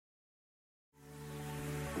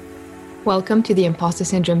Welcome to the Imposter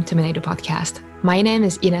Syndrome Terminator podcast. My name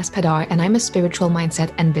is Ines Padar and I'm a spiritual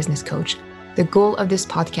mindset and business coach. The goal of this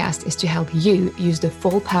podcast is to help you use the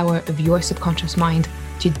full power of your subconscious mind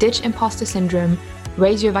to ditch imposter syndrome,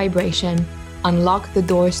 raise your vibration, unlock the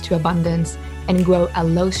doors to abundance, and grow a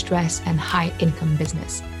low stress and high income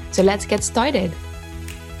business. So let's get started.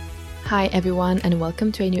 Hi everyone, and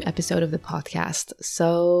welcome to a new episode of the podcast.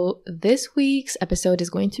 So this week's episode is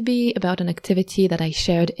going to be about an activity that I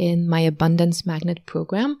shared in my Abundance Magnet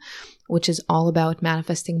program, which is all about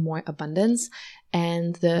manifesting more abundance.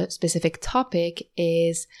 And the specific topic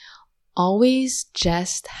is always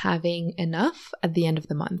just having enough at the end of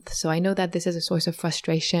the month. So I know that this is a source of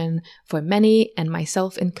frustration for many, and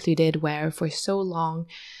myself included, where for so long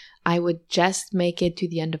I would just make it to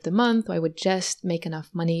the end of the month, or I would just make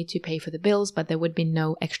enough money to pay for the bills, but there would be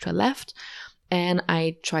no extra left. And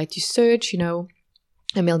I tried to search, a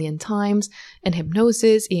million times, and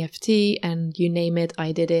hypnosis, EFT, and you name it,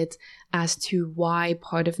 I did it, as to why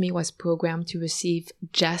part of me was programmed to receive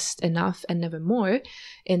just enough and never more,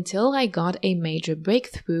 until I got a major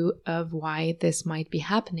breakthrough of why this might be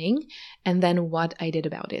happening, and then what I did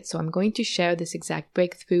about it. So I'm going to share this exact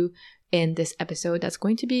breakthrough in this episode that's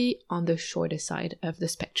going to be on the shorter side of the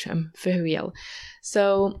spectrum, for real.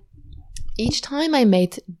 So each time I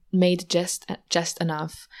made just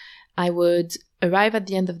enough, I would arrive at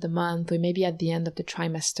the end of the month, or maybe at the end of the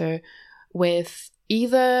trimester, with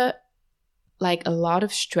either like a lot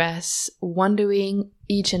of stress, wondering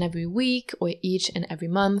each and every week or each and every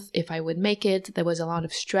month if I would make it. There was a lot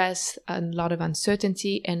of stress, a lot of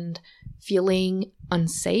uncertainty, and feeling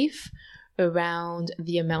unsafe around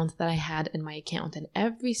the amount that I had in my account. And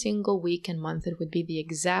every single week and month, it would be the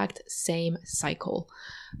exact same cycle.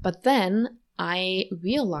 But then I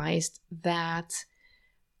realized that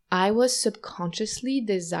I was subconsciously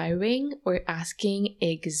desiring or asking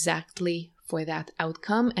exactly for that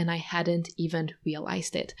outcome, and I hadn't even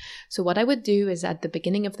realized it. So what I would do is at the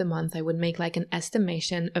beginning of the month, I would make like an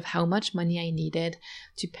estimation of how much money I needed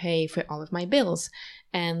to pay for all of my bills.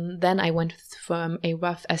 And then I went from a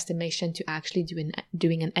rough estimation to actually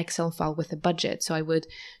doing an Excel file with a budget. So I would,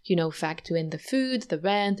 factor in the food, the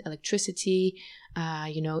rent, electricity,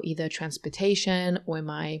 either transportation or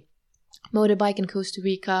my motorbike in Costa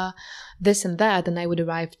Rica, this and that, and I would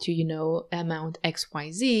arrive to, amount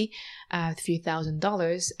XYZ, a few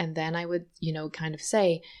 $1,000s, and then I would, kind of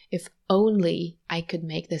say, if only I could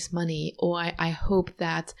make this money, or I hope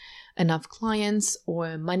that enough clients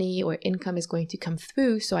or money or income is going to come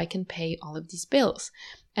through so I can pay all of these bills.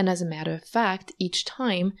 And as a matter of fact, each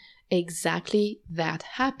time exactly that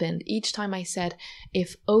happened. Each time I said,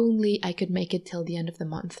 if only I could make it till the end of the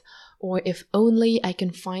month, or if only I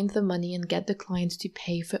can find the money and get the clients to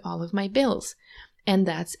pay for all of my bills. And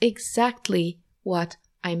that's exactly what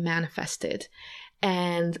I manifested.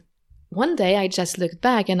 And one day I just looked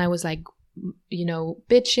back and I was like,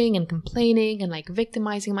 bitching and complaining and like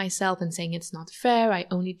victimizing myself and saying it's not fair, I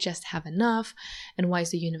only just have enough, and why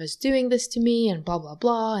is the universe doing this to me, and blah blah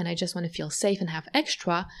blah, and I just want to feel safe and have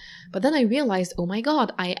extra. But then I realized, oh my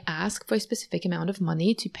god, I asked for a specific amount of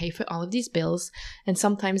money to pay for all of these bills, and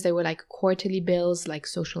sometimes they were like quarterly bills, like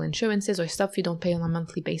social insurances or stuff you don't pay on a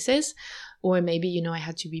monthly basis, or maybe I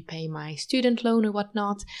had to repay my student loan or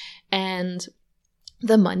whatnot, and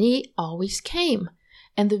the money always came.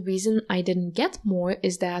 And the reason I didn't get more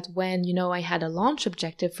is that when, I had a launch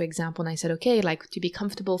objective, for example, and I said, okay, like to be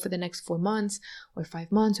comfortable for the next 4 months or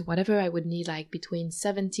 5 months or whatever, I would need like between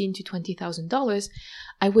 $17,000 to $20,000.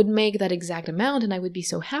 I would make that exact amount and I would be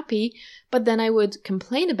so happy. But then I would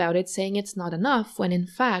complain about it, saying it's not enough, when in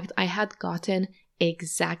fact I had gotten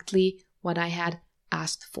exactly what I had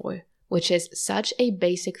asked for, which is such a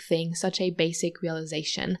basic thing, such a basic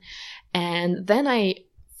realization. And then I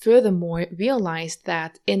furthermore realized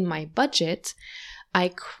that in my budget, I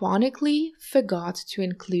chronically forgot to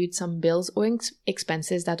include some bills or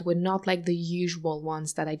expenses that were not like the usual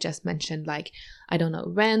ones that I just mentioned, like,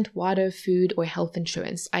 rent, water, food, or health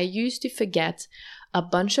insurance. I used to forget a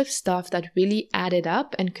bunch of stuff that really added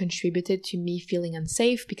up and contributed to me feeling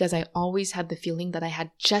unsafe, because I always had the feeling that I had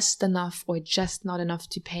just enough or just not enough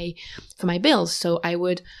to pay for my bills. So I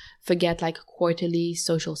would forget like quarterly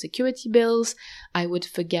social security bills. I would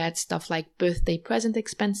forget stuff like birthday present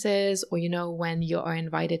expenses, or when you are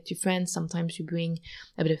invited to friends, sometimes you bring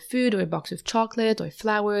a bit of food or a box of chocolate or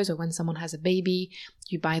flowers, or when someone has a baby,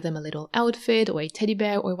 you buy them a little outfit or a teddy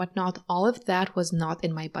bear or whatnot. All of that was not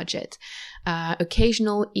in my budget.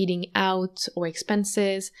 Occasional eating out or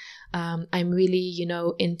expenses, I'm really,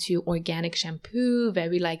 into organic shampoo,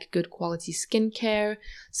 very like good quality skincare,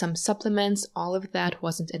 some supplements. All of that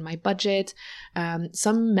wasn't in my budget.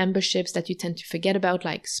 Some memberships that you tend to forget about,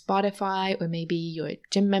 like Spotify or maybe your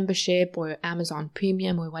gym membership or Amazon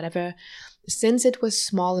Premium or whatever. Since it was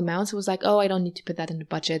small amounts, it was like, oh, I don't need to put that in the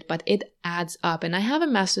budget, but it adds up. And I have a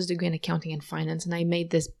master's degree in accounting and finance, and I made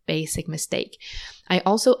this basic mistake. I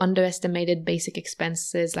also underestimated basic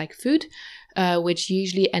expenses like food, which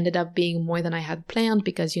usually ended up being more than I had planned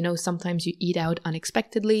because, sometimes you eat out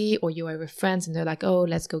unexpectedly or you are with friends and they're like, oh,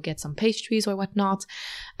 let's go get some pastries or whatnot.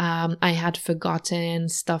 I had forgotten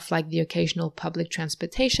stuff like the occasional public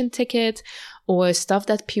transportation ticket or stuff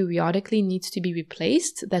that periodically needs to be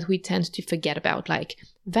replaced that we tend to forget about, like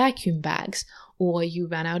vacuum bags, or you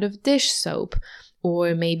ran out of dish soap,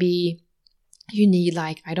 or maybe you need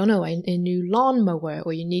a new lawnmower,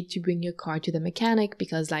 or you need to bring your car to the mechanic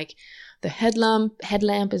because the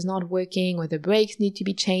headlamp is not working, or the brakes need to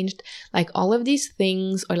be changed. Like all of these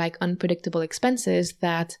things are like unpredictable expenses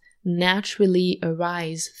that naturally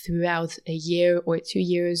arise throughout a year or 2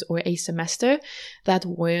 years or a semester that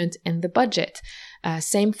weren't in the budget.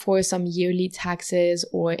 Same for some yearly taxes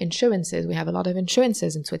or insurances. We have a lot of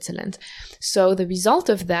insurances in Switzerland. So the result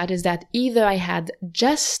of that is that either I had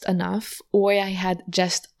just enough or I had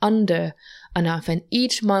just under enough. And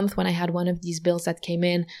each month when I had one of these bills that came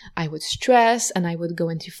in, I would stress and I would go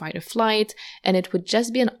into fight or flight, and it would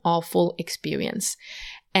just be an awful experience.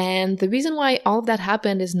 And the reason why all of that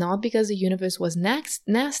happened is not because the universe was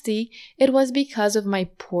nasty, it was because of my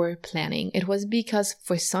poor planning. It was because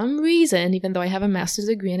for some reason, even though I have a master's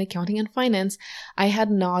degree in accounting and finance, I had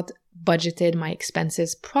not budgeted my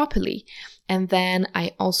expenses properly. And then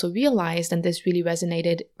I also realized, and this really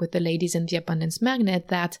resonated with the ladies in the Abundance Magnet,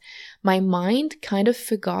 that my mind kind of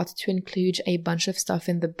forgot to include a bunch of stuff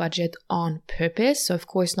in the budget on purpose. So of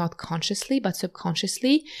course, not consciously, but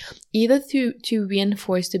subconsciously, either to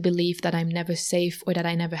reinforce the belief that I'm never safe or that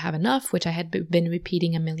I never have enough, which I had been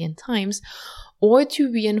repeating a million times, or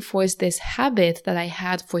to reinforce this habit that I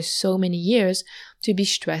had for so many years to be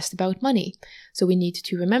stressed about money. So we need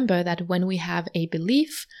to remember that when we have a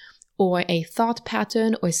belief or a thought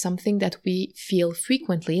pattern or something that we feel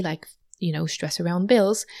frequently, like, stress around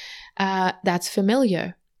bills, that's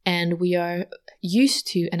familiar. And we are used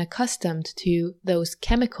to and accustomed to those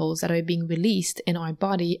chemicals that are being released in our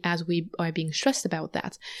body as we are being stressed about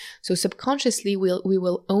that. So subconsciously, we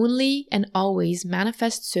will only and always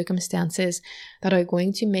manifest circumstances that are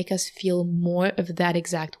going to make us feel more of that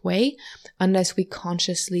exact way unless we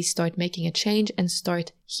consciously start making a change and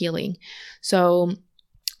start healing. So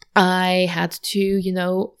I had to,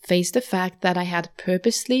 face the fact that I had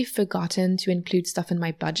purposely forgotten to include stuff in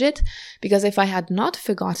my budget, because if I had not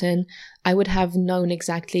forgotten, I would have known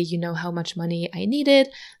exactly, how much money I needed,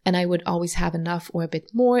 and I would always have enough or a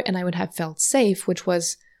bit more, and I would have felt safe, which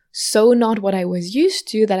was so not what I was used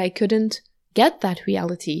to that I couldn't get that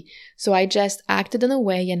reality. So I just acted in a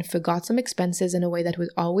way and forgot some expenses in a way that would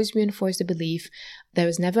always reinforce the belief there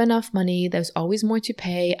is never enough money, there's always more to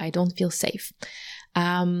pay, I don't feel safe.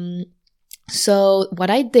 So what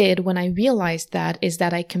I did when I realized that is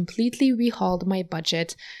that I completely rehauled my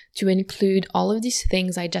budget to include all of these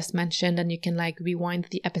things I just mentioned, and you can rewind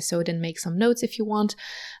the episode and make some notes if you want,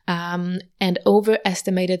 and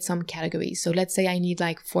overestimated some categories. So let's say I need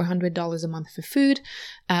 $400 a month for food,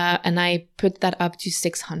 and I put that up to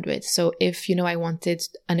 $600. So if, I wanted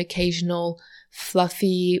an occasional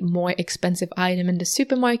fluffy, more expensive item in the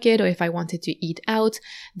supermarket, or if I wanted to eat out,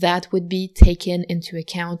 that would be taken into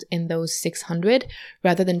account in those 600,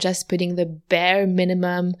 rather than just putting the bare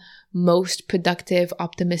minimum, most productive,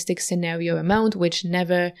 optimistic scenario amount, which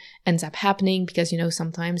never ends up happening because,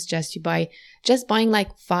 sometimes just buying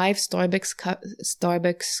 5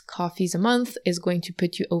 Starbucks coffees a month is going to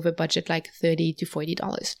put you over budget $30 to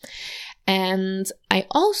 $40. And I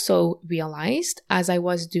also realized as I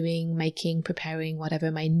was preparing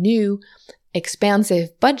whatever my new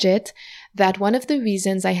expansive budget, that one of the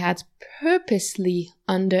reasons I had purposely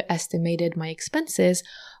underestimated my expenses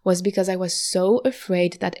was because I was so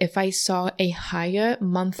afraid that if I saw a higher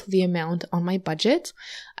monthly amount on my budget,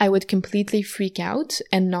 I would completely freak out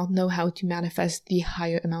and not know how to manifest the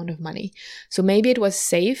higher amount of money. So maybe it was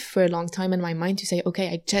safe for a long time in my mind to say, okay,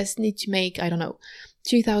 I just need to make,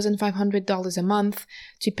 $2,500 a month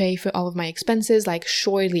to pay for all of my expenses.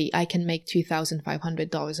 Surely I can make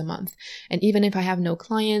 $2,500 a month. And even if I have no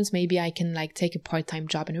clients, maybe I can take a part-time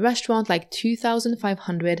job in a restaurant.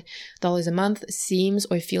 $2,500 a month seems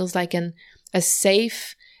or feels like a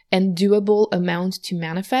safe and doable amount to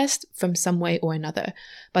manifest from some way or another.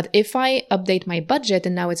 But if I update my budget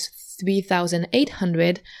and now it's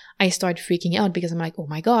 3,800, I start freaking out because I'm like, oh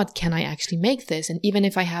my God, can I actually make this? And even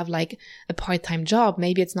if I have like a part-time job,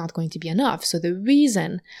 maybe it's not going to be enough. So the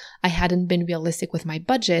reason I hadn't been realistic with my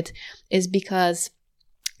budget is because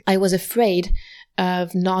I was afraid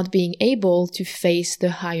of not being able to face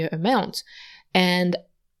the higher amount. And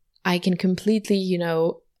I can completely,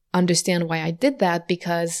 understand why I did that,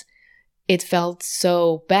 because it felt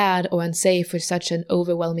so bad or unsafe for such an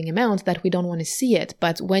overwhelming amount that we don't want to see it.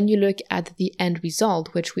 But when you look at the end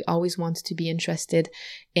result, which we always want to be interested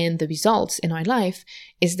in the results in our life,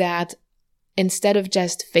 is that instead of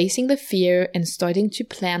just facing the fear and starting to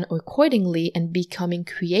plan accordingly and becoming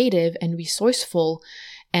creative and resourceful,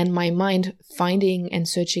 and my mind finding and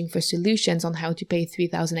searching for solutions on how to pay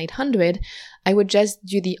 3,800, I would just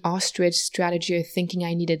do the ostrich strategy of thinking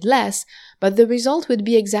I needed less, but the result would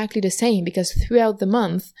be exactly the same because throughout the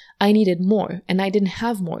month, I needed more and I didn't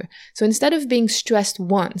have more. So instead of being stressed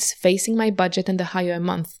once, facing my budget and the higher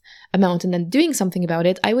amount and then doing something about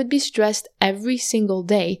it, I would be stressed every single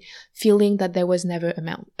day, feeling that there was never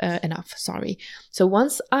enough. So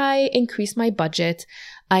once I increased my budget,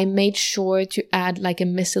 I made sure to add like a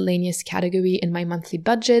miscellaneous category in my monthly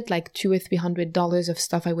budget, like $200 or $300 of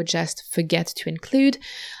stuff I would just forget to include.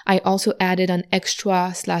 I also added an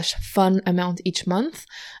extra/fun amount each month,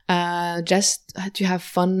 just to have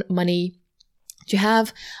fun money to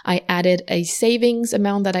have. I added a savings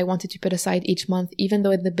amount that I wanted to put aside each month, even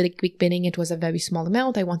though at the beginning it was a very small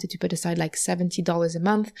amount. I wanted to put aside like $70 a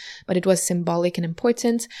month, but it was symbolic and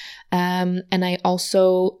important. And I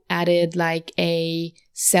also added like a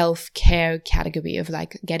self-care category of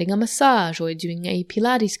like getting a massage or doing a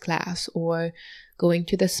Pilates class or going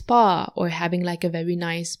to the spa or having like a very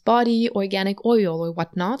nice body organic oil or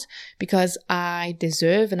whatnot, because I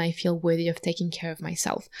deserve and I feel worthy of taking care of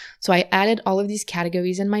myself. So I added all of these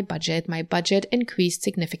categories in my budget. My budget increased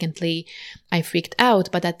significantly. I freaked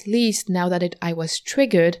out, but at least now that I was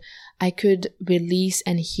triggered, I could release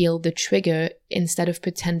and heal the trigger instead of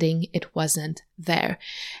pretending it wasn't there.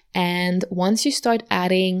 And once you start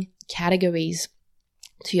adding categories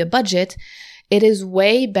to your budget, it is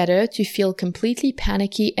way better to feel completely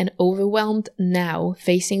panicky and overwhelmed now,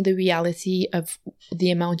 facing the reality of the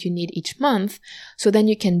amount you need each month, so then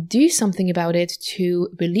you can do something about it to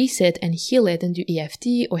release it and heal it and do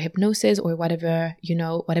EFT or hypnosis or whatever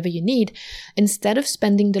you need, instead of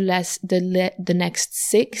spending the next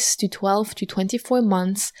 6 to 12 to 24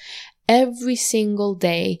 months every single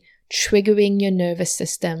day triggering your nervous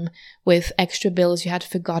system with extra bills you had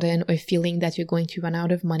forgotten or feeling that you're going to run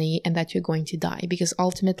out of money and that you're going to die. Because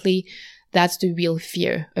ultimately, that's the real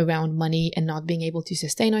fear around money and not being able to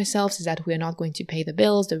sustain ourselves, is that we're not going to pay the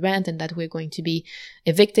bills, the rent, and that we're going to be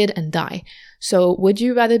evicted and die. So would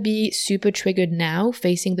you rather be super triggered now,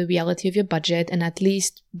 facing the reality of your budget and at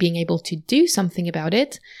least being able to do something about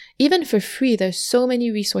it, even for free? There's so many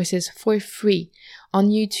resources for free on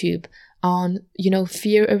YouTube, on,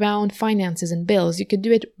 fear around finances and bills. You could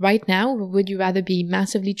do it right now. Or would you rather be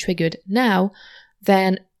massively triggered now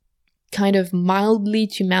than kind of mildly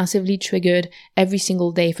to massively triggered every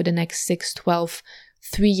single day for the next 6, 12,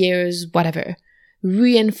 3 years, whatever,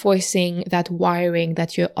 reinforcing that wiring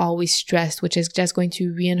that you're always stressed, which is just going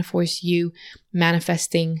to reinforce you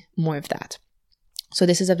manifesting more of that? So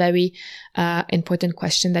this is a very important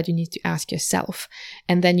question that you need to ask yourself.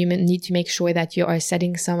 And then you need to make sure that you are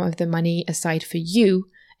setting some of the money aside for you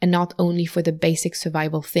and not only for the basic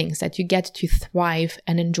survival things, that you get to thrive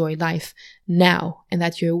and enjoy life now and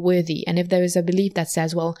that you're worthy. And if there is a belief that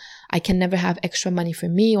says, well, I can never have extra money for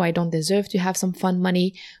me, or I don't deserve to have some fun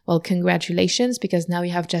money, well, congratulations, because now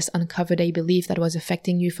you have just uncovered a belief that was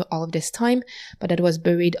affecting you for all of this time, but that was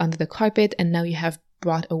buried under the carpet, and now you have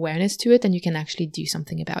brought awareness to it and you can actually do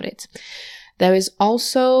something about it. There is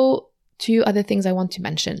also 2 other things I want to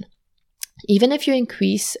mention. Even if you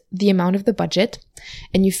increase the amount of the budget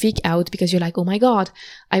and you freak out because you're like, oh my God,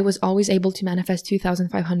 I was always able to manifest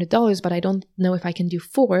 $2,500, but I don't know if I can do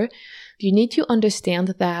 4. You need to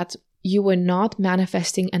understand that you were not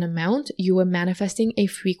manifesting an amount, you were manifesting a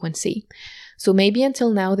frequency. So maybe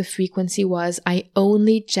until now, the frequency was, I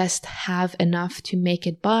only just have enough to make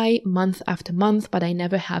it by month after month, but I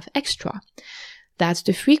never have extra. That's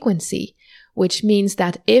the frequency, which means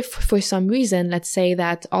that if for some reason, let's say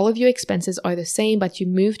that all of your expenses are the same, but you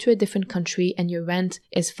move to a different country and your rent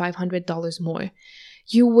is $500 more,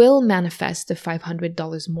 you will manifest the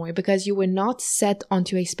 $500 more because you were not set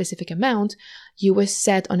onto a specific amount. You were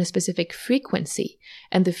set on a specific frequency,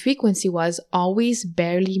 and the frequency was always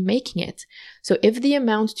barely making it. So if the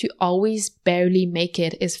amount to always barely make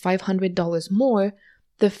it is $500 more,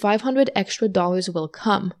 the $500 extra will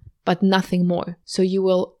come, but nothing more. So you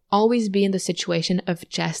will always be in the situation of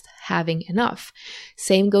just having enough.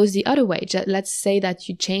 Same goes the other way. Let's say that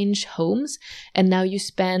you change homes and now you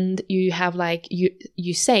save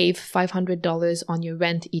 $500 on your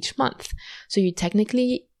rent each month. So you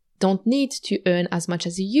technically don't need to earn as much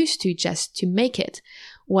as you used to just to make it.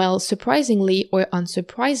 Well, surprisingly or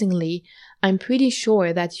unsurprisingly, I'm pretty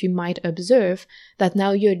sure that you might observe that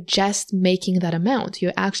now you're just making that amount.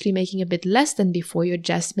 You're actually making a bit less than before. You're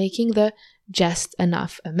just making the just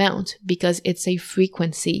enough amount because it's a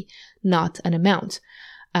frequency, not an amount.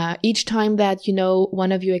 Each time that,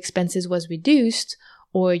 one of your expenses was reduced,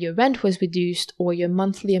 or your rent was reduced, or your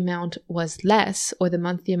monthly amount was less, or the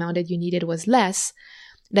monthly amount that you needed was less,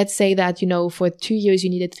 let's say that, for 2 years you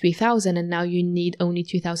needed 3,000 and now you need only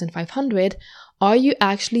 2,500. Are you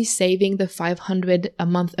actually saving the 500 a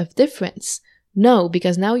month of difference? No,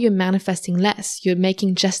 because now you're manifesting less. You're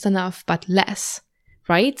making just enough, but less,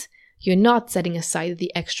 right? You're not setting aside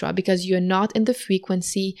the extra because you're not in the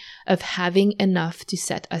frequency of having enough to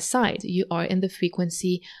set aside. You are in the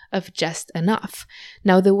frequency of just enough.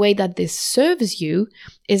 Now, the way that this serves you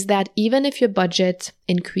is that even if your budget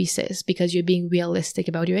increases because you're being realistic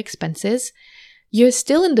about your expenses, you're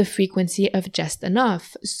still in the frequency of just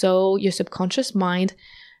enough. So your subconscious mind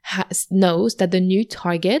knows that the new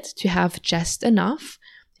target to have just enough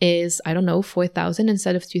is, 4,000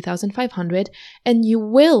 instead of 2,500, and you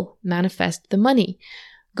will manifest the money.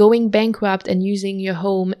 Going bankrupt and using your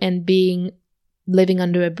home and living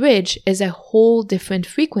under a bridge is a whole different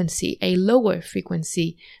frequency, a lower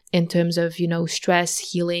frequency in terms of, stress,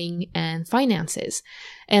 healing, and finances.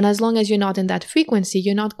 And as long as you're not in that frequency,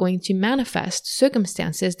 you're not going to manifest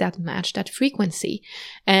circumstances that match that frequency.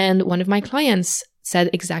 And one of my clients said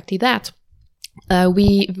exactly that.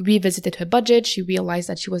 We revisited her budget. She realized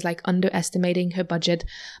that she was underestimating her budget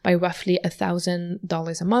by roughly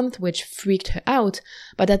 $1,000 a month, which freaked her out.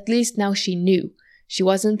 But at least now she knew. She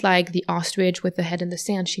wasn't like the ostrich with the head in the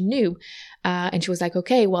sand. She knew. And she was like,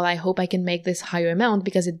 okay, well, I hope I can make this higher amount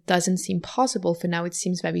because it doesn't seem possible for now. It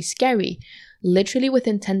seems very scary. Literally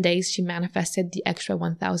within 10 days, she manifested the extra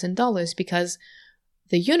 $1,000 because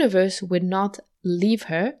the universe would not leave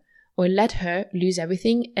her or let her lose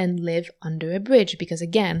everything and live under a bridge. Because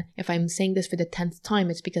again, if I'm saying this for the 10th time,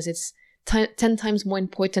 it's because it's 10 times more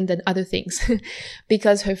important than other things.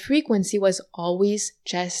 Because her frequency was always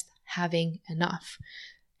just having enough.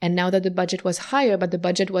 And now that the budget was higher, but the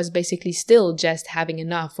budget was basically still just having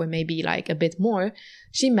enough, or maybe a bit more,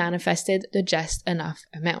 she manifested the just enough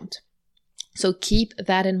amount. So keep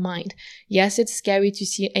that in mind. Yes, it's scary to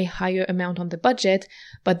see a higher amount on the budget,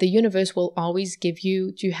 but the universe will always give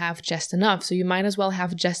you to have just enough. So you might as well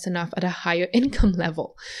have just enough at a higher income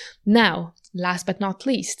level. Now, last but not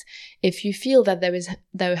least, if you feel that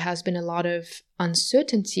there has been a lot of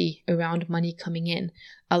uncertainty around money coming in,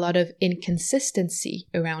 a lot of inconsistency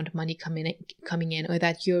around money coming in, or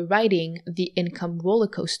that you're riding the income roller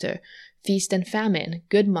coaster, feast and famine,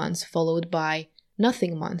 good months followed by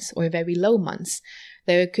nothing months or very low months.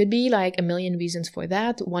 There could be a million reasons for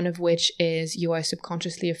that, one of which is you are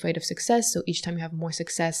subconsciously afraid of success. So each time you have more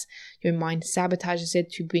success, your mind sabotages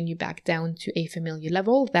it to bring you back down to a familiar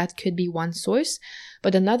level. That could be one source.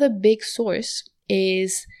 But another big source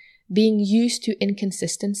is being used to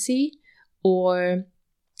inconsistency or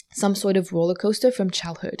some sort of roller coaster from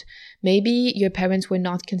childhood. Maybe your parents were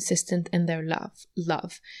not consistent in their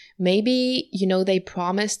love. Maybe, they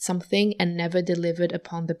promised something and never delivered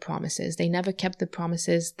upon the promises. They never kept the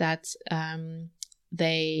promises that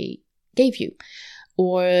they gave you.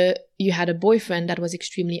 Or you had a boyfriend that was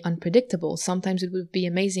extremely unpredictable. Sometimes it would be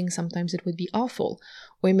amazing, sometimes it would be awful.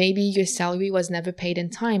 Or maybe your salary was never paid in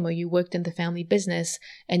time, or you worked in the family business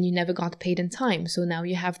and you never got paid in time. So now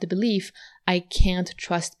you have the belief, I can't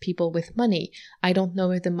trust people with money. I don't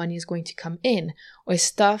know if the money is going to come in. Or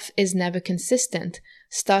stuff is never consistent.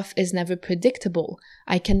 Stuff is never predictable.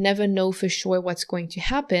 I can never know for sure what's going to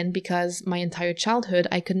happen because my entire childhood,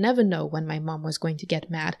 I could never know when my mom was going to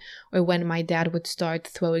get mad or when my dad would start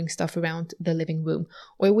throwing stuff around the living room,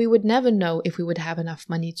 or we would never know if we would have enough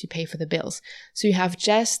money to pay for the bills. So you have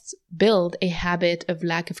just built a habit of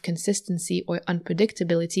lack of consistency or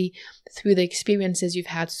unpredictability through the experiences you've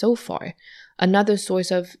had so far. Another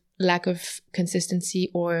source of lack of consistency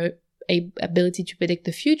or ability to predict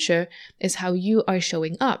the future is how you are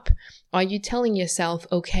showing up. Are you telling yourself,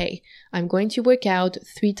 okay, I'm going to work out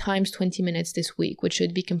 3 times 20 minutes this week, which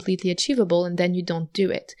should be completely achievable, and then you don't do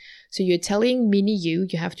it. So you're telling mini you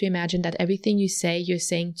have to imagine that everything you say, you're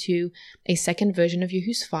saying to a second version of you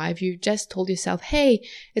who's 5. You just told yourself, hey,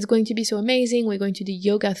 it's going to be so amazing. We're going to do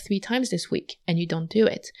yoga 3 times this week, and you don't do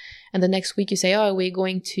it. And the next week you say, oh, we're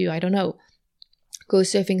going to, I don't know, go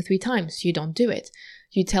surfing 3 times. You don't do it.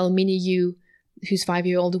 You tell mini you who's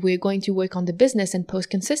 5-year-old, we're going to work on the business and post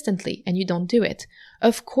consistently, and you don't do it.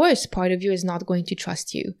 Of course, part of you is not going to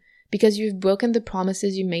trust you because you've broken the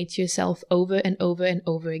promises you made to yourself over and over and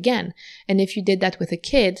over again. And if you did that with a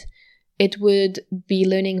kid, it would be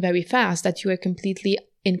learning very fast that you are completely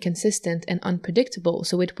inconsistent and unpredictable.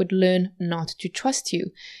 So it would learn not to trust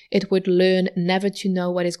you. It would learn never to know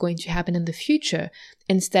what is going to happen in the future,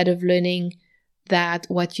 instead of learning that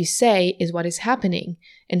what you say is what is happening,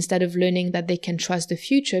 instead of learning that they can trust the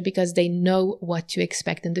future because they know what to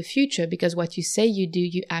expect in the future, because what you say you do,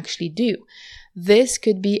 you actually do. This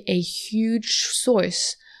could be a huge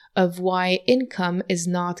source of why income is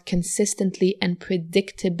not consistently and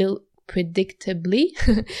predictably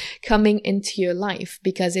coming into your life,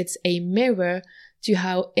 because it's a mirror to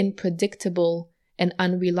how unpredictable and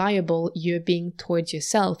unreliable you're being towards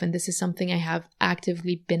yourself. And this is something I have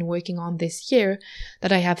actively been working on this year,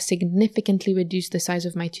 that I have significantly reduced the size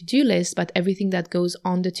of my to-do list, but everything that goes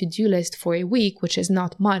on the to-do list for a week, which is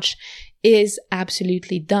not much, is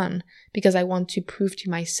absolutely done, because I want to prove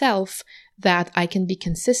to myself that I can be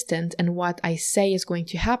consistent and what I say is going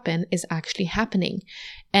to happen is actually happening.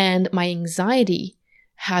 And my anxiety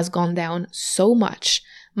has gone down so much.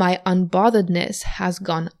 My unbotheredness has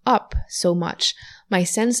gone up so much. My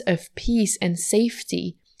sense of peace and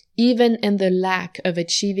safety, even in the lack of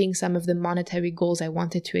achieving some of the monetary goals I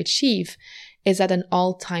wanted to achieve, is at an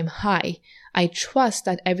all-time high. I trust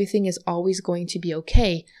that everything is always going to be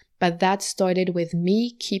okay, but that started with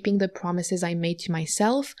me keeping the promises I made to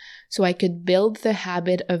myself so I could build the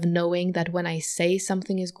habit of knowing that when I say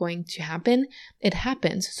something is going to happen, it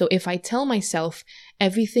happens. So if I tell myself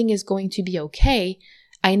everything is going to be okay,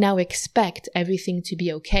 I now expect everything to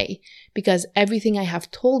be okay, because everything I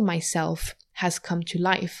have told myself has come to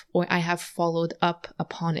life, or I have followed up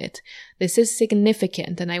upon it. This is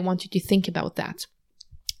significant, and I want you to think about that.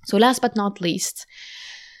 So last but not least,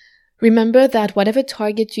 remember that whatever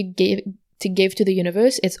target you give to the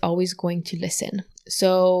universe, it's always going to listen.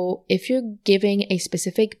 So if you're giving a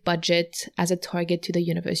specific budget as a target to the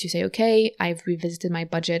universe, you say, okay, I've revisited my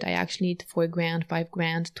budget. I actually need $4,000,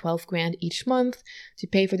 $5,000, $12,000 each month to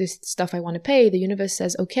pay for this stuff I want to pay. The universe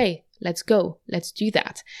says, okay, let's go. Let's do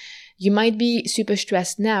that. You might be super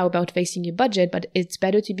stressed now about facing your budget, but it's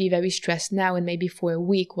better to be very stressed now and maybe for a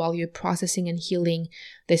week while you're processing and healing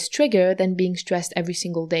this trigger than being stressed every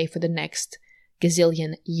single day for the next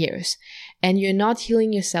gazillion years. And you're not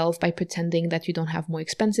healing yourself by pretending that you don't have more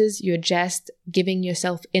expenses. You're just giving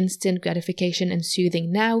yourself instant gratification and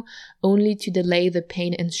soothing now, only to delay the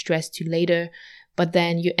pain and stress to later. But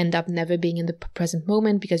then you end up never being in the present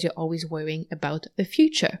moment because you're always worrying about the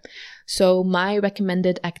future. So my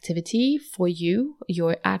recommended activity for you,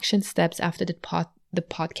 your action steps after the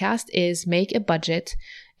podcast, is make a budget,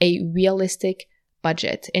 a realistic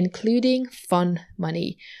budget, including fun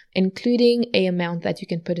money, including a amount that you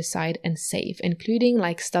can put aside and save, including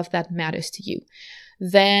like stuff that matters to you.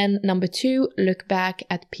 Then number 2, look back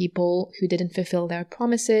at people who didn't fulfill their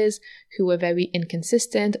promises, who were very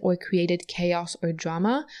inconsistent or created chaos or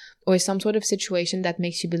drama, or some sort of situation that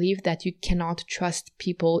makes you believe that you cannot trust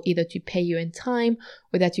people either to pay you in time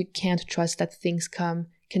or that you can't trust that things come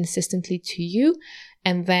consistently to you.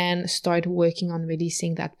 And then start working on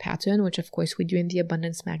releasing that pattern, which of course we do in the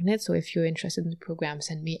Abundance Magnet. So if you're interested in the program,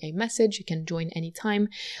 send me a message. You can join anytime.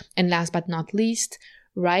 And last but not least,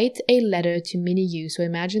 write a letter to mini you. So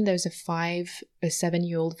imagine there's a 5 or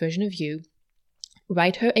 7-year-old version of you.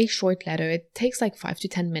 Write her a short letter. It takes like 5 to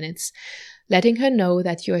 10 minutes, letting her know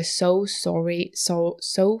that you are so sorry for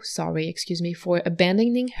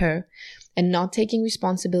abandoning her and not taking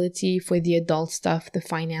responsibility for the adult stuff, the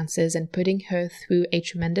finances, and putting her through a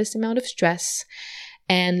tremendous amount of stress.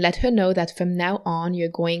 And let her know that from now on, you're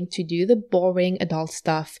going to do the boring adult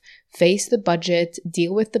stuff, face the budget,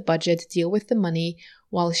 deal with the money,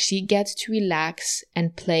 while she gets to relax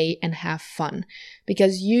and play and have fun.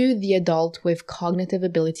 Because you, the adult with cognitive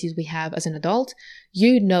abilities we have as an adult,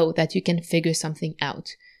 you know that you can figure something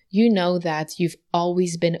out. You know that you've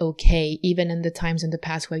always been okay, even in the times in the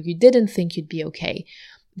past where you didn't think you'd be okay.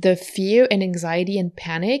 The fear and anxiety and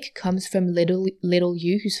panic comes from little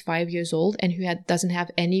you who's 5 years old and who doesn't have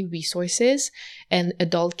any resources and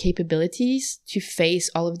adult capabilities to face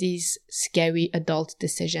all of these scary adult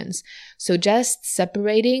decisions. So just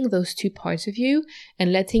separating those two parts of you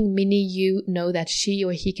and letting mini you know that she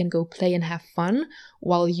or he can go play and have fun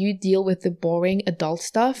while you deal with the boring adult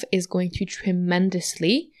stuff is going to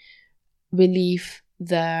tremendously relieve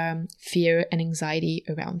the fear and anxiety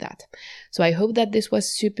around that. So I hope that this was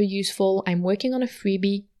super useful. I'm working on a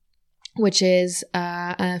freebie, which is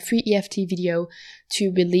a free EFT video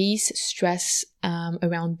to release stress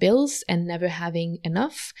around bills and never having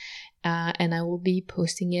enough. And I will be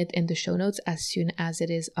posting it in the show notes as soon as it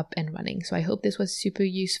is up and running. So I hope this was super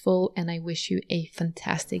useful, and I wish you a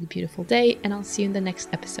fantastic, beautiful day, and I'll see you in the next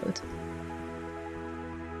episode.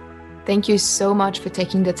 Thank you so much for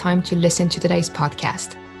taking the time to listen to today's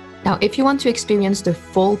podcast. Now, if you want to experience the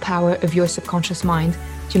full power of your subconscious mind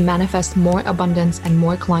to manifest more abundance and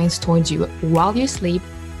more clients towards you while you sleep,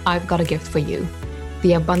 I've got a gift for you: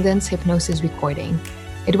 the Abundance Hypnosis Recording.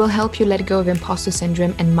 It will help you let go of imposter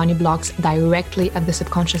syndrome and money blocks directly at the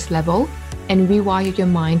subconscious level and rewire your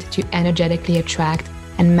mind to energetically attract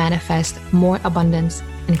and manifest more abundance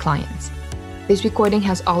and clients. This recording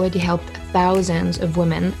has already helped thousands of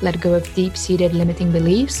women let go of deep-seated limiting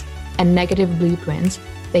beliefs and negative blueprints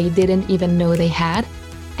they didn't even know they had.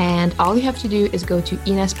 And all you have to do is go to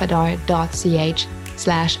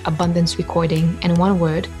inespadar.ch/abundance recording in one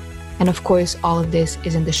word. And of course, all of this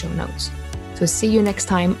is in the show notes. So see you next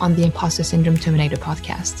time on the Imposter Syndrome Terminator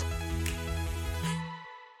podcast.